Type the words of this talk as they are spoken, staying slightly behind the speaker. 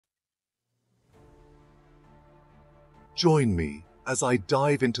Join me as I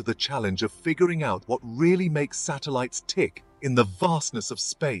dive into the challenge of figuring out what really makes satellites tick in the vastness of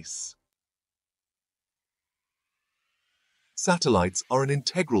space. Satellites are an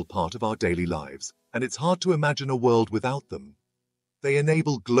integral part of our daily lives, and it's hard to imagine a world without them. They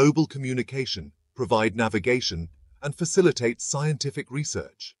enable global communication, provide navigation, and facilitate scientific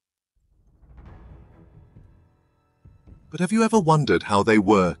research. But have you ever wondered how they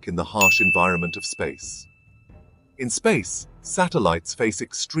work in the harsh environment of space? In space, satellites face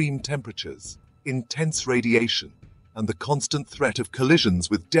extreme temperatures, intense radiation, and the constant threat of collisions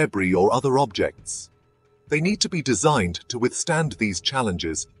with debris or other objects. They need to be designed to withstand these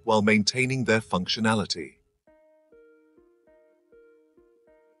challenges while maintaining their functionality.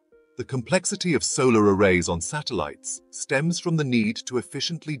 The complexity of solar arrays on satellites stems from the need to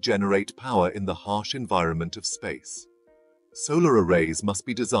efficiently generate power in the harsh environment of space. Solar arrays must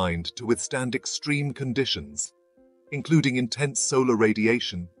be designed to withstand extreme conditions, including intense solar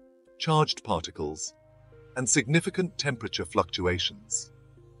radiation, charged particles, and significant temperature fluctuations.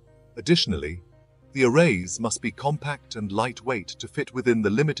 Additionally, the arrays must be compact and lightweight to fit within the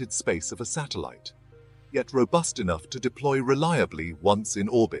limited space of a satellite, yet robust enough to deploy reliably once in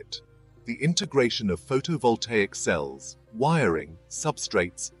orbit. The integration of photovoltaic cells, wiring,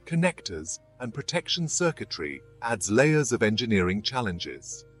 substrates, connectors, and protection circuitry adds layers of engineering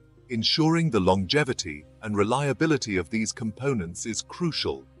challenges. Ensuring the longevity and reliability of these components is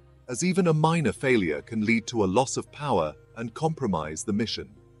crucial, as even a minor failure can lead to a loss of power and compromise the mission.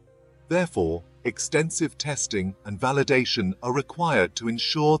 Therefore, extensive testing and validation are required to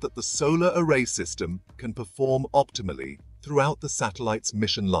ensure that the solar array system can perform optimally throughout the satellite's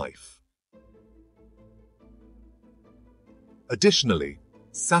mission life. Additionally,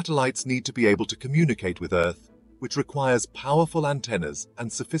 satellites need to be able to communicate with Earth, which requires powerful antennas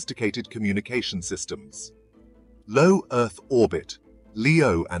and sophisticated communication systems. Low Earth orbit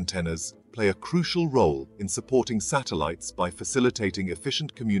 (LEO) antennas play a crucial role in supporting satellites by facilitating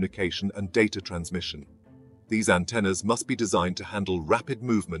efficient communication and data transmission. These antennas must be designed to handle rapid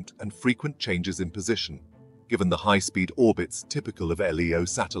movement and frequent changes in position, given the high-speed orbits typical of LEO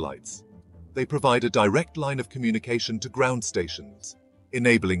satellites. They provide a direct line of communication to ground stations,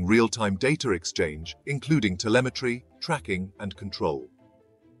 enabling real-time data exchange, including telemetry, tracking, and control.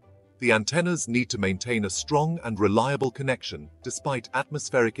 The antennas need to maintain a strong and reliable connection despite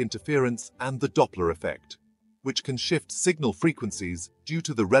atmospheric interference and the Doppler effect, which can shift signal frequencies due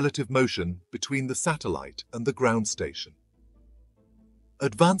to the relative motion between the satellite and the ground station.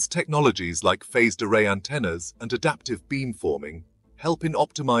 Advanced technologies like phased array antennas and adaptive beamforming help in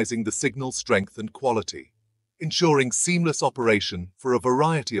optimizing the signal strength and quality, ensuring seamless operation for a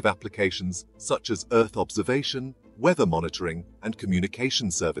variety of applications such as Earth observation, weather monitoring, and communication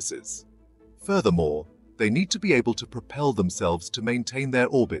services. Furthermore, they need to be able to propel themselves to maintain their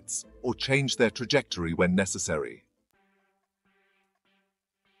orbits or change their trajectory when necessary.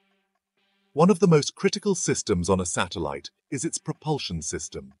 One of the most critical systems on a satellite is its propulsion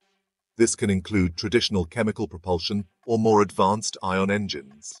system. This can include traditional chemical propulsion or more advanced ion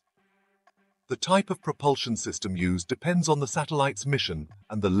engines. The type of propulsion system used depends on the satellite's mission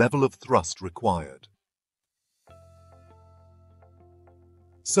and the level of thrust required.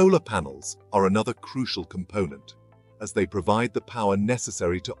 Solar panels are another crucial component, as they provide the power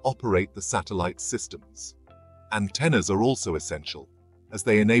necessary to operate the satellite systems. Antennas are also essential, as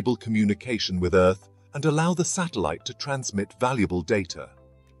they enable communication with Earth and allow the satellite to transmit valuable data.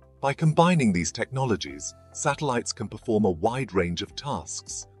 By combining these technologies, satellites can perform a wide range of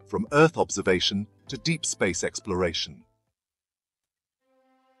tasks, from Earth observation to deep space exploration.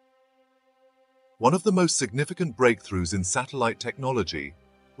 One of the most significant breakthroughs in satellite technology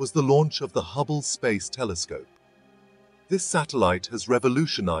was the launch of the Hubble Space Telescope. This satellite has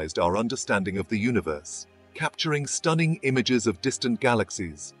revolutionized our understanding of the universe, capturing stunning images of distant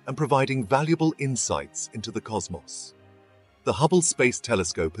galaxies and providing valuable insights into the cosmos. The Hubble Space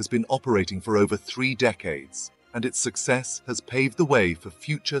Telescope has been operating for over 3 decades, and its success has paved the way for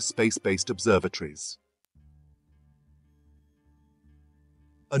future space-based observatories.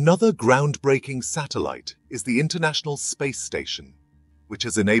 Another groundbreaking satellite is the International Space Station, which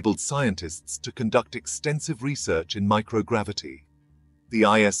has enabled scientists to conduct extensive research in microgravity. The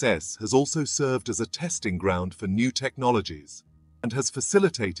ISS has also served as a testing ground for new technologies and has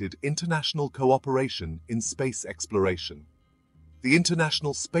facilitated international cooperation in space exploration. The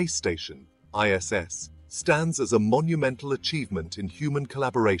International Space Station, ISS, stands as a monumental achievement in human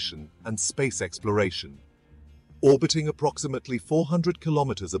collaboration and space exploration. Orbiting approximately 400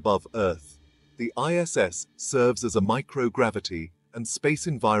 kilometers above Earth, the ISS serves as a microgravity and space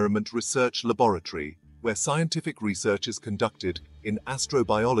environment research laboratory where scientific research is conducted in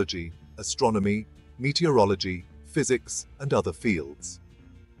astrobiology, astronomy, meteorology, physics, and other fields.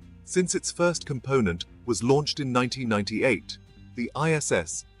 Since its first component was launched in 1998, the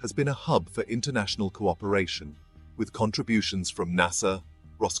ISS has been a hub for international cooperation, with contributions from NASA,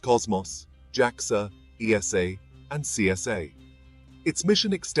 Roscosmos, JAXA, ESA, and CSA. Its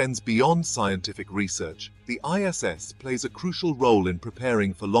mission extends beyond scientific research. The ISS plays a crucial role in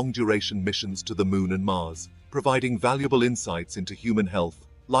preparing for long-duration missions to the Moon and Mars, providing valuable insights into human health,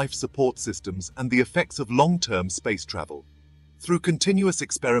 life support systems, and the effects of long-term space travel. Through continuous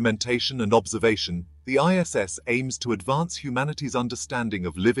experimentation and observation, the ISS aims to advance humanity's understanding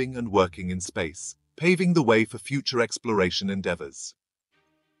of living and working in space, paving the way for future exploration endeavors.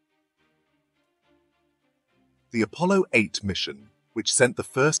 The Apollo 8 mission, which sent the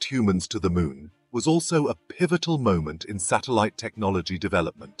first humans to the Moon, was also a pivotal moment in satellite technology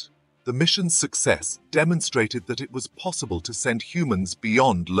development. The mission's success demonstrated that it was possible to send humans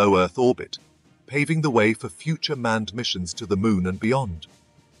beyond low Earth orbit, paving the way for future manned missions to the Moon and beyond.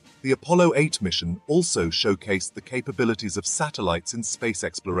 The Apollo 8 mission also showcased the capabilities of satellites in space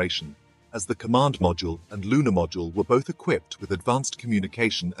exploration, as the command module and lunar module were both equipped with advanced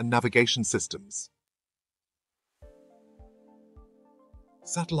communication and navigation systems.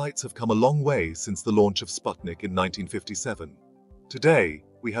 Satellites have come a long way since the launch of Sputnik in 1957. Today,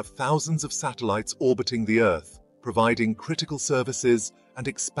 we have thousands of satellites orbiting the Earth, providing critical services and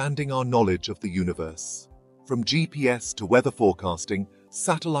expanding our knowledge of the universe. From GPS to weather forecasting,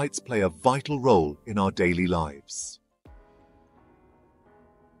 satellites play a vital role in our daily lives.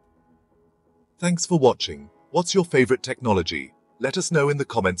 Thanks for watching. What's your favorite technology? Let us know in the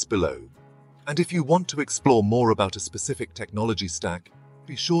comments below. And if you want to explore more about a specific technology stack,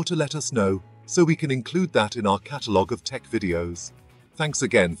 be sure to let us know so we can include that in our catalog of tech videos. Thanks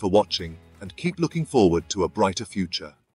again for watching, and keep looking forward to a brighter future.